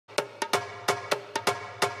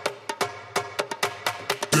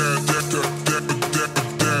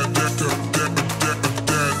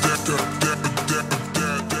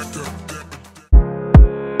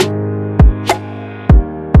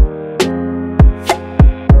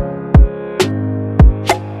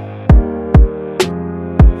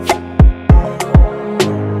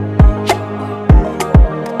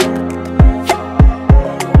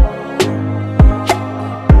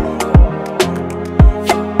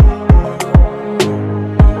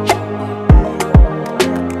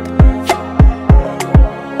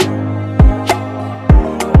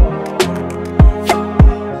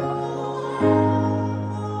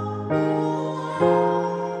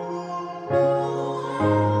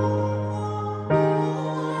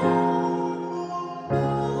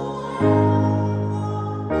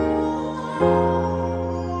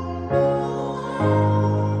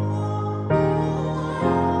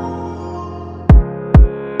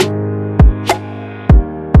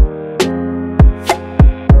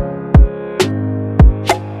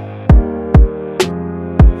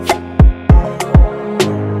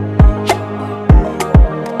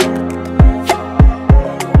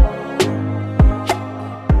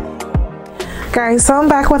Guys, so I'm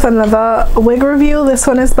back with another wig review. This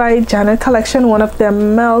one is by Janet Collection, one of their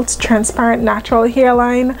melt transparent natural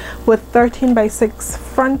hairline with 13x6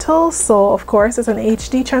 frontal. So of course it's an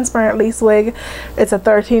HD transparent lace wig. It's a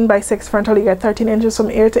 13x6 frontal. You get 13 inches from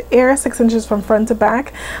ear to ear, 6 inches from front to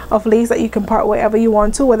back of lace that you can part wherever you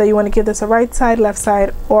want to, whether you want to give this a right side, left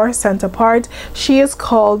side, or center part. She is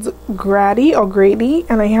called Grady or Grady,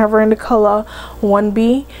 and I have her in the color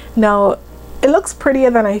 1B. Now it looks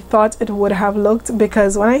prettier than I thought it would have looked,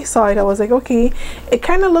 because when I saw it I was like, okay, it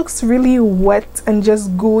kind of looks really wet and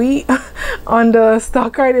just gooey on the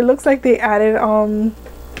stock art. It looks like they added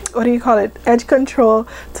what do you call it, edge control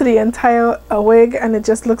to the entire wig, and it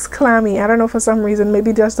just looks clammy. I don't know, for some reason,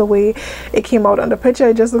 maybe just the way it came out on the picture,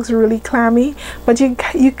 it just looks really clammy, but you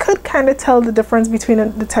could kind of tell the difference between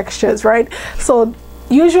the textures, right? So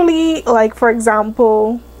usually, like for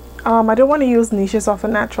example, I don't want to use Niche Soft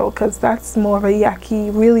and Natural because that's more of a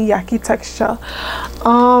yaki, really yaki texture.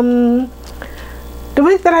 The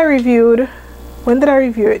wig that I reviewed, when did I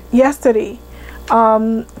review it? Yesterday.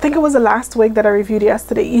 I think it was the last wig that I reviewed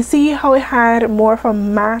yesterday. You see how it had more of a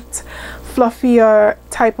matte, fluffier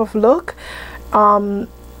type of look.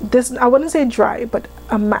 This, I wouldn't say dry, but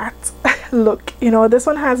a matte look. You know, this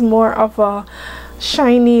one has more of a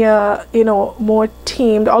shinier, you know, more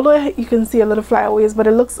teamed, although you can see a little flyaways, but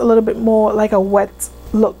it looks a little bit more like a wet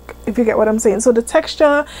look, if you get what I'm saying. So the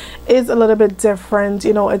texture is a little bit different,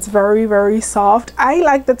 you know, it's very soft. I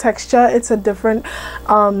like the texture. It's a different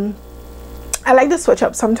I like to switch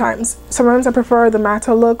up sometimes. Sometimes I prefer the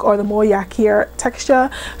matter look or the more yakier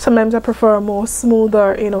texture. Sometimes I prefer a more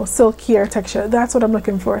smoother, you know, silkier texture. That's what I'm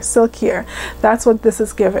looking for, silkier. That's what this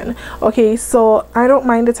is given. Okay, so I don't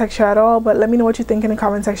mind the texture at all, but let me know what you think in the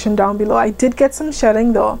comment section down below. I did get some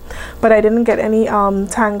shedding though, but I didn't get any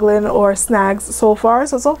tangling or snags so far.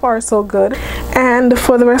 So far so good. And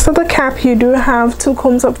for the rest of the cap, you do have 2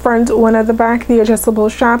 combs up front, 1 at the back, the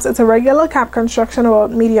adjustable straps. It's a regular cap construction,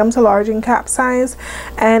 about medium to large in cap size,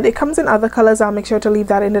 and it comes in other colors. I'll make sure to leave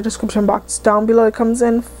that in the description box down below. It comes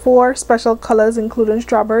in 4 special colors, including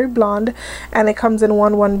strawberry blonde, and it comes in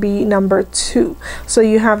 1B number 2, so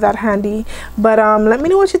you have that handy. But let me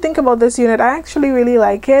know what you think about this unit. I actually really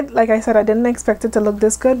like it. Like I said, I didn't expect it to look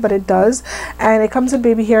this good, but it does. And it comes with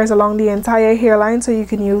baby hairs along the entire hairline, so you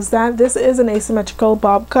can use that. This is an asymmetrical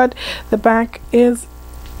bob cut. The back is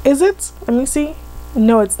it? Let me see.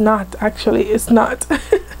 No, it's not. Actually, it's not.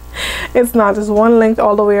 It's not. It's one length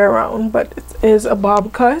all the way around, but it is a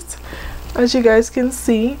bob cut, as you guys can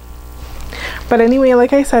see. But anyway,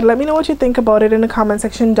 like I said, let me know what you think about it in the comment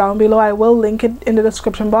section down below. I will link it in the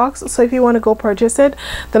description box, so if you want to go purchase it,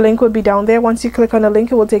 the link will be down there. Once you click on the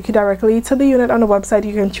link, it will take you directly to the unit on the website.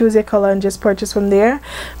 You can choose your color and just purchase from there.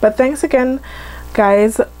 But thanks again,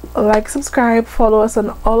 guys. Like, subscribe, follow us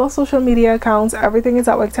on all our social media accounts. Everything is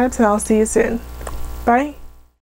at WigTypes, and I'll see you soon. Bye.